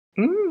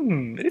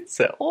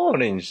It's a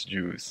orange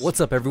juice. What's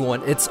up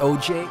everyone, it's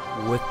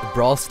OJ with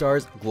Brawl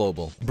Stars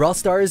Global. Brawl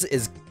Stars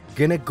is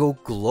gonna go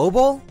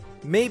global,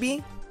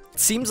 maybe?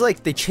 Seems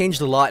like they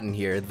changed a lot in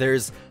here.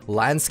 There's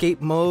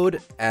landscape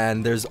mode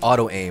and there's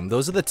auto aim.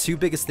 Those are the two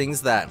biggest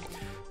things that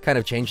kind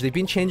of changed. They've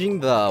been changing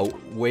the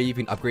way you've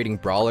been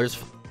upgrading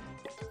brawlers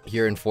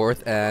here and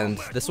forth, and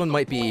this one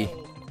might be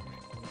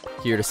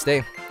here to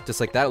stay. Just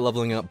like that,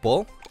 leveling up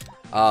Bull.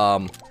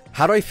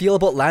 How do I feel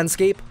about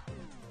landscape?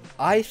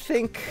 I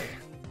think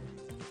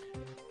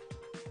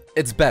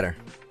it's better.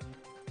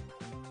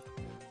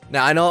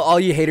 Now, I know all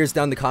you haters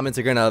down in the comments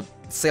are gonna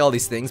say all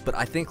these things, but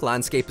I think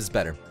landscape is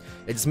better.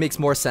 It just makes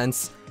more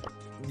sense.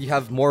 You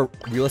have more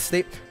real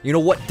estate. You know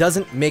what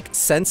doesn't make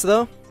sense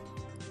though?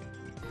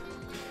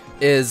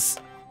 Is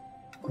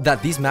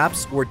that these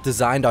maps were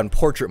designed on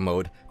portrait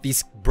mode.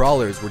 These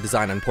brawlers were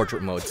designed on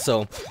portrait mode.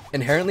 So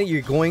inherently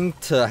you're going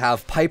to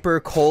have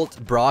Piper, Colt,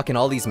 Brock, and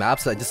all these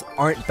maps that just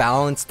aren't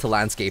balanced to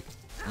landscape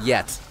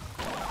yet.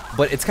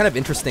 But it's kind of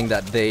interesting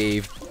that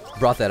they've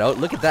brought that out.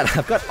 Look at that,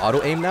 I've got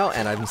auto aim now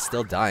and I'm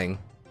still dying.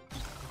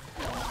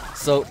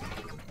 So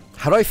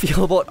how do I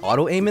feel about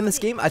auto aim in this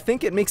game? I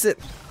think it makes it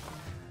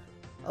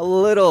a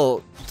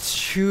little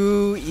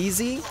too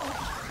easy.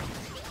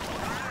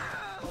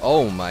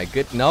 Oh my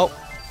good, nope.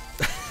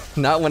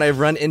 Not when I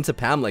run into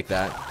Pam like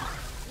that.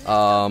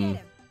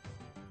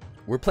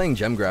 We're playing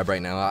Gem Grab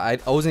right now. I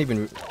wasn't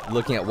even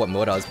looking at what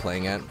mode I was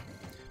playing at.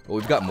 But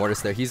we've got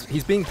Mortis there.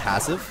 He's being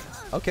passive.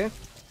 Okay.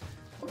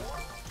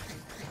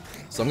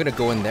 So I'm gonna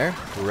go in there,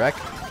 wreck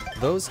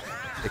those.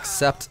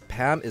 Except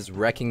Pam is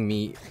wrecking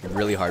me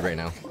really hard right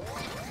now.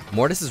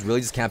 Mortis is really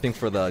just camping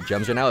for the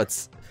gems right now.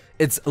 It's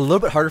a little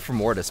bit harder for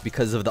Mortis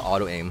because of the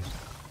auto aim.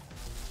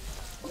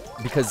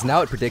 Because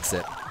now it predicts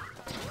it.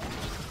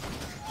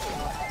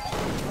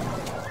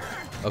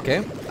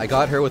 Okay, I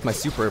got her with my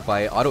super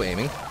by auto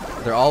aiming.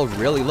 They're all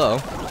really low.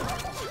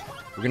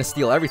 We're gonna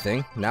steal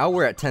everything. Now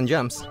we're at 10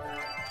 gems.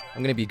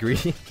 I'm gonna be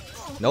greedy.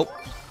 Nope.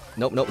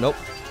 Nope, nope, nope.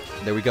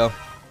 There we go.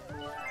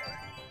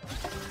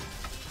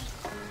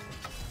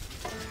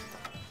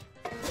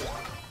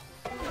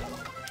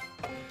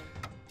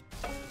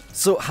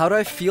 So how do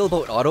I feel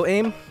about auto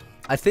aim?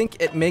 I think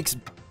it makes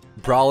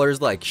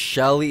brawlers like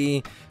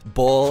Shelly,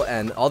 Bull,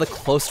 and all the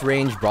close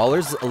range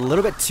brawlers a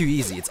little bit too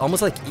easy. It's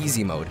almost like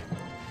easy mode.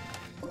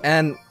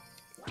 And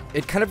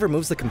it kind of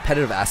removes the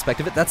competitive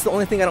aspect of it. That's the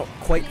only thing I don't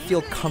quite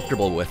feel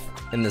comfortable with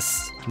in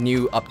this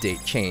new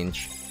update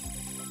change.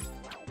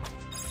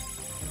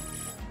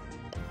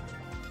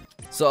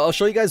 So I'll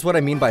show you guys what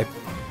I mean by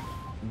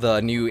the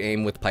new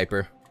aim with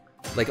Piper.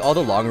 Like all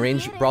the long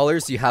range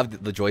brawlers, you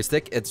have the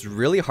joystick. It's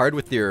really hard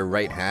with your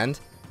right hand,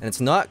 and it's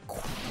not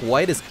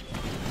quite as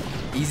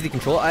easy to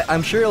control.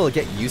 I'm sure it'll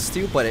get used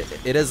to, but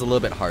it is a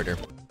little bit harder.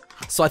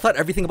 So I thought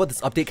everything about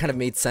this update kind of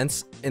made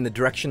sense in the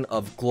direction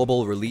of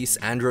global release,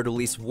 Android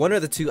release, one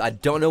or the two. I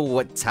don't know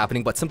what's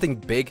happening, but something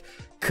big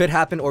could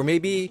happen, or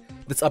maybe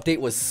this update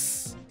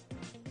was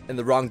in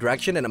the wrong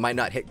direction and it might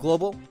not hit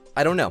global.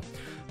 I don't know.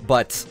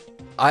 But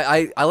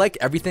I like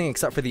everything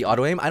except for the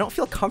auto aim. I don't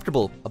feel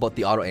comfortable about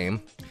the auto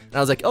aim. And I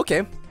was like,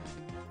 okay,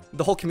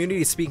 the whole community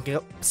is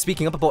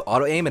speaking up about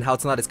auto aim and how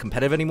it's not as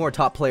competitive anymore.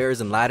 Top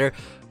players and ladder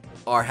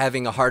are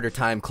having a harder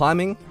time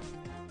climbing.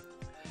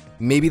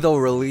 Maybe they'll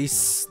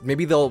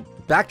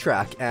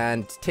backtrack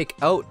and take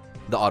out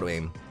the auto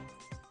aim.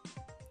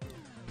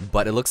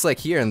 But it looks like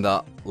here in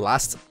the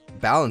last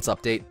balance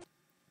update,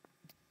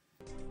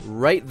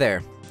 right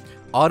there,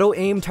 auto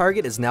aim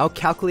target is now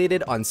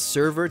calculated on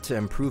server to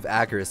improve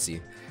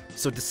accuracy.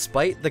 So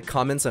despite the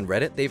comments on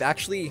Reddit, they've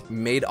actually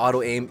made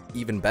auto aim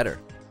even better.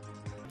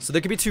 So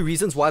there could be two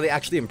reasons why they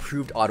actually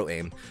improved auto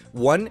aim.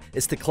 One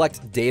is to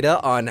collect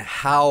data on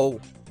how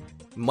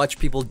much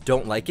people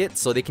don't like it,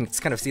 so they can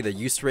kind of see the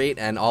use rate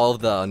and all of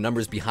the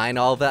numbers behind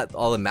all of that,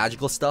 all the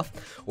magical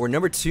stuff. Or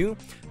number two,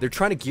 they're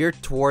trying to gear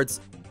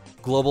towards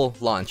global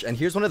launch. And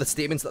here's one of the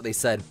statements that they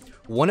said.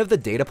 One of the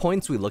data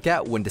points we look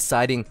at when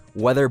deciding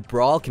whether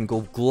Brawl can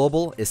go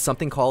global is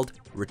something called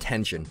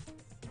retention.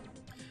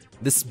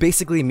 This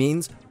basically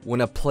means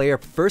when a player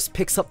first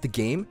picks up the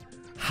game,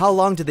 how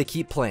long do they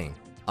keep playing?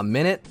 A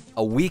minute?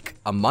 A week?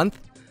 A month?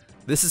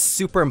 This is a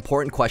super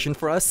important question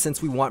for us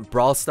since we want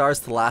Brawl Stars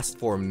to last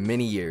for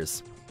many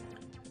years.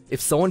 If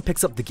someone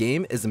picks up the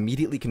game, is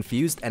immediately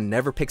confused, and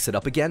never picks it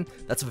up again,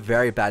 that's a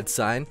very bad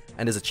sign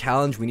and is a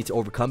challenge we need to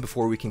overcome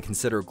before we can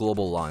consider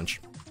global launch.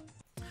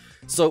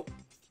 So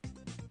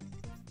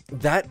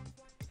that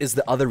is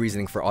the other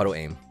reasoning for auto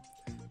aim.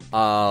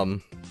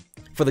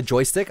 For the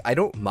joystick, I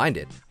don't mind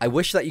it. I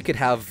wish that you could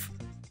have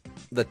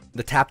the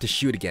tap to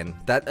shoot again.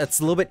 That's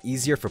a little bit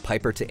easier for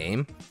Piper to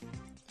aim.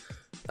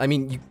 I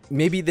mean,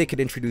 maybe they could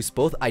introduce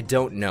both. I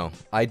don't know.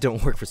 I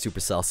don't work for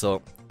Supercell,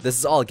 so this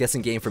is all a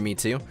guessing game for me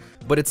too.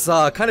 But it's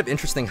kind of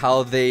interesting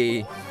how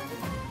they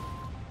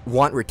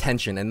want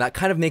retention, and that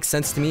kind of makes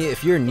sense to me.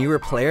 If you're a newer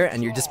player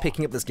and you're just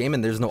picking up this game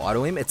and there's no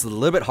auto aim, it's a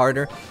little bit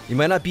harder. You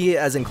might not be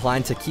as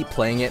inclined to keep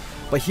playing it.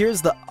 But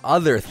here's the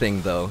other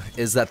thing though,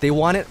 is that they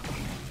want it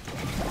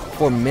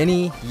for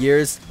many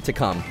years to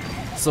come.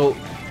 So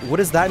what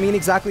does that mean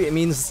exactly? It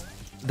means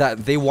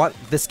that they want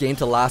this game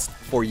to last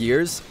for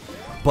years,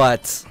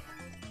 but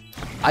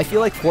I feel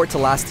like for it to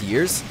last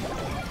years,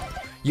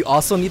 you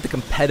also need the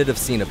competitive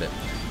scene of it.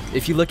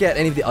 If you look at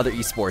any of the other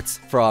esports,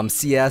 from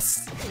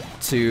CS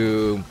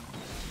to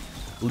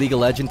League of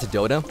Legends to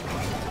Dota,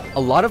 a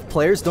lot of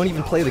players don't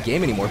even play the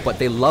game anymore, but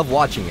they love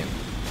watching it.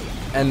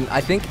 And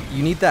I think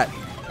you need that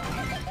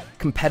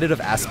competitive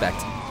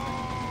aspect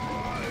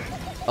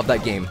of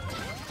that game.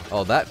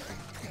 Oh, that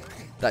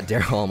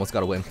Daryl almost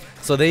got a win.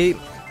 So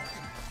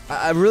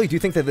I really do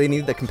think that they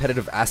need the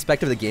competitive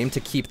aspect of the game to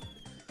keep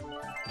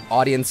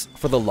audience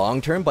for the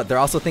long term, but they're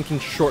also thinking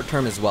short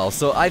term as well.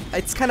 So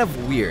it's kind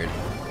of weird.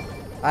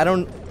 I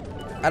don't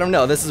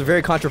know. This is a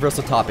very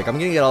controversial topic. I'm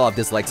gonna get a lot of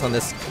dislikes on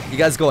this. You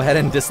guys go ahead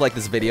and dislike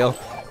this video.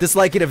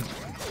 Dislike it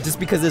just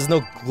because there's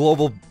no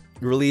global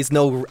release,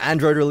 no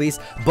Android release,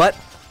 but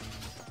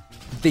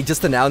they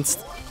just announced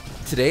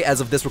today, as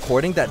of this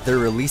recording, that they're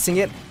releasing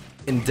it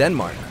in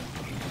Denmark.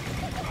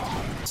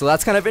 So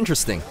that's kind of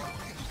interesting.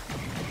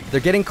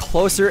 They're getting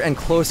closer and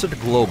closer to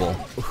global.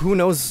 Who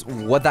knows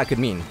what that could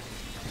mean?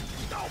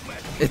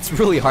 It's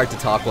really hard to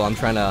talk while I'm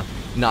trying to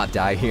not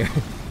die here.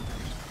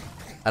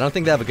 I don't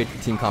think they have a good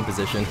team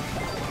composition.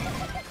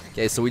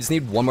 Okay, so we just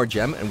need one more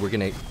gem and we're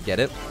gonna get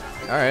it.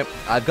 Alright,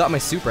 I've got my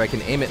super. I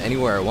can aim it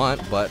anywhere I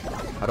want, but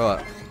how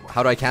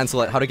do I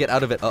cancel it? How to get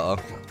out of it? Uh-oh.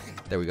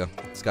 There we go.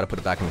 Just gotta put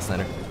it back in the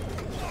center.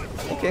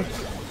 Okay.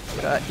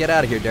 Get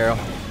out of here, Daryl.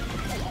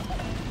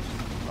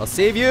 I'll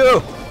save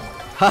you!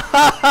 Ha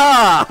ha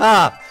ha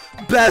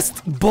ha!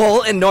 Best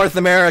bull in North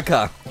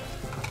America!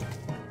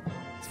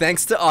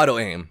 Thanks to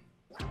autoaim.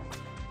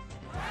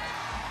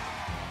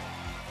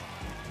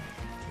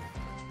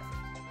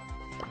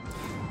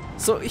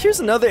 So here's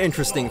another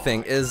interesting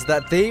thing, is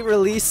that they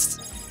released,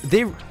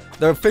 their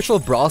official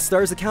Brawl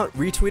Stars account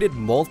retweeted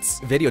Molt's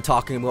video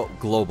talking about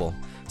global.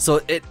 So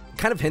it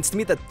kind of hints to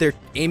me that they're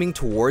aiming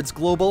towards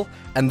global,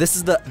 and this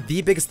is the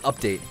biggest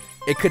update.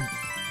 It could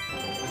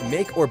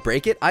make or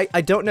break it,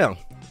 I don't know.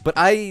 But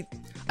I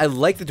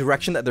like the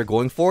direction that they're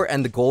going for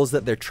and the goals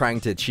that they're trying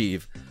to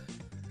achieve.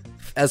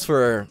 As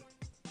for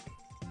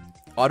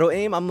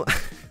auto-aim,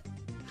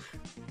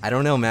 I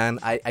don't know, man.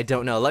 I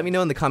don't know. Let me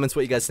know in the comments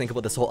what you guys think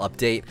about this whole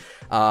update.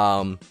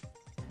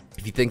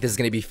 If you think this is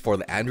going to be for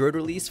the Android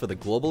release, for the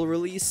global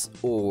release,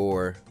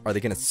 or are they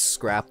going to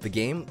scrap the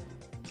game?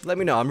 Let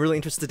me know. I'm really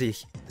interested to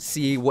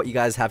see what you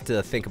guys have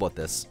to think about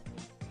this.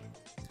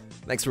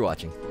 Thanks for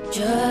watching.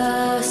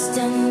 Just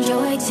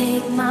enjoy,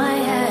 take my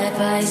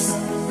advice.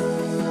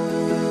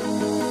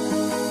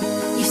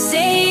 You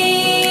say